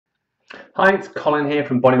Hi, it's Colin here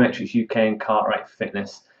from BodyMetrix UK and Cartwright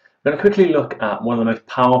Fitness. I'm going to quickly look at one of the most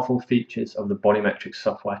powerful features of the BodyMetrix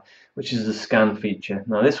software, which is the scan feature.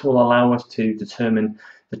 Now, this will allow us to determine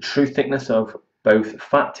the true thickness of both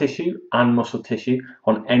fat tissue and muscle tissue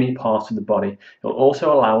on any part of the body. It will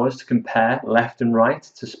also allow us to compare left and right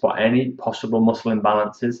to spot any possible muscle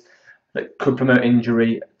imbalances that could promote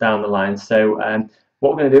injury down the line. So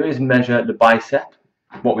what we're going to do is measure the bicep.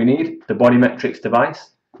 What we need, the BodyMetrix device,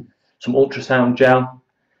 some ultrasound gel.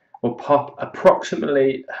 We'll pop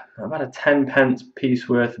approximately about a 10 pence piece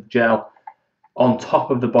worth of gel on top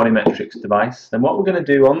of the BodyMetrix device. Then what we're going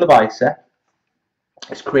to do on the bicep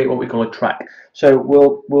is create what we call a track. So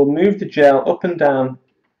we'll move the gel up and down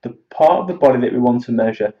the part of the body that we want to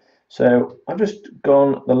measure. So I've just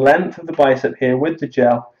gone the length of the bicep here with the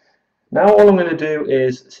gel. Now all I'm going to do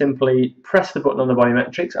is simply press the button on the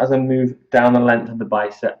BodyMetrix as I move down the length of the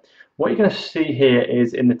bicep. What you're going to see here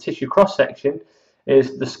is in the tissue cross section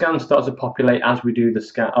is the scan starts to populate as we do the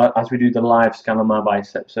scan, as we do the live scan on my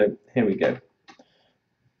bicep. So here we go.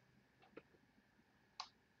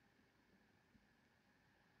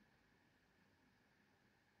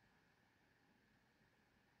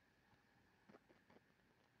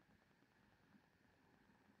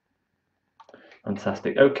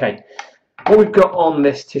 Fantastic. Okay. What we've got on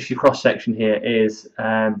this tissue cross section here is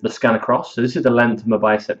the scan across. So this is the length of my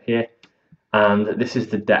bicep here, and this is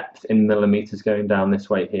the depth in millimeters going down this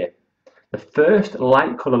way here. The first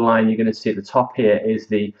light colour line you're going to see at the top here is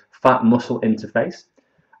the fat muscle interface,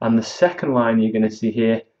 and the second line you're going to see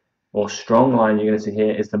here, or strong line you're going to see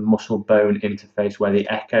here, is the muscle bone interface, where the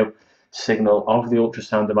echo signal of the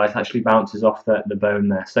ultrasound device actually bounces off the bone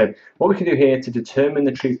there. So what we can do here to determine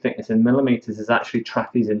the true thickness in millimeters is actually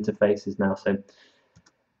track these interfaces now. So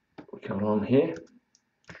we come along here,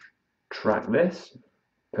 track this,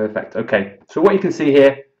 perfect. Okay, so what you can see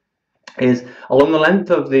here is along the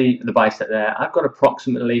length of the bicep there, I've got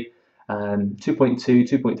approximately 2.2,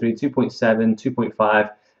 2.3,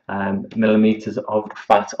 2.7, 2.5 millimeters of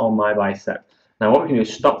fat on my bicep. Now what we can do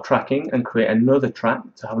is stop tracking and create another track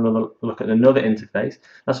to have another look at another interface.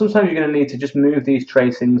 Now sometimes you're going to need to just move these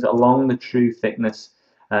tracings along the true thickness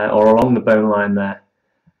or along the bone line there,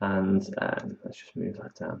 and let's just move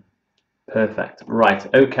that down. Perfect. Right,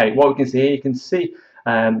 okay, what we can see here, you can see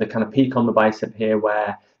the kind of peak on the bicep here,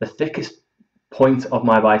 where the thickest point of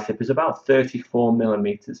my bicep is about 34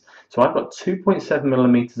 millimeters. So I've got 2.7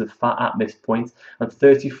 millimeters of fat at this point and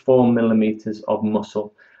 34 millimeters of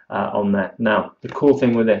muscle on there. Now, the cool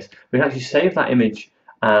thing with this, we can actually save that image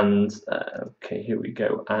and, okay, here we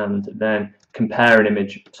go, and then compare an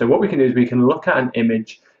image. So what we can do is we can look at an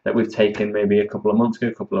image that we've taken maybe a couple of months ago,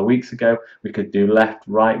 a couple of weeks ago. We could do left,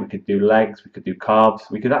 right, we could do legs, we could do calves.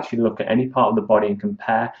 We could actually look at any part of the body and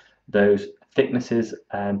compare those thicknesses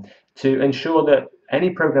to ensure that any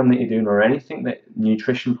program that you're doing, or anything, that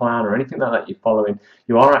nutrition plan or anything like that you're following,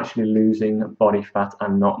 you are actually losing body fat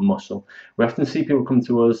and not muscle. We often see people come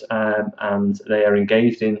to us and they are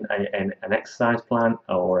engaged in an exercise plan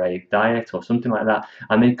or a diet or something like that,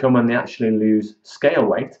 and they come and they actually lose scale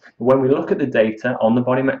weight. But when we look at the data on the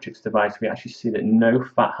BodyMetrix device, we actually see that no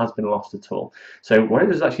fat has been lost at all. So what it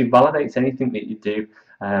does is actually validates anything that you do,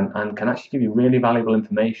 and can actually give you really valuable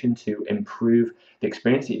information to improve the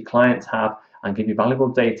experience that your clients have and give you valuable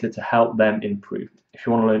data to help them improve. If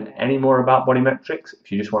you want to learn any more about BodyMetrix,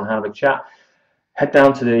 if you just want to have a chat, head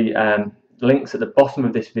down to the links at the bottom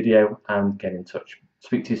of this video and get in touch.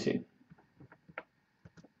 Speak to you soon.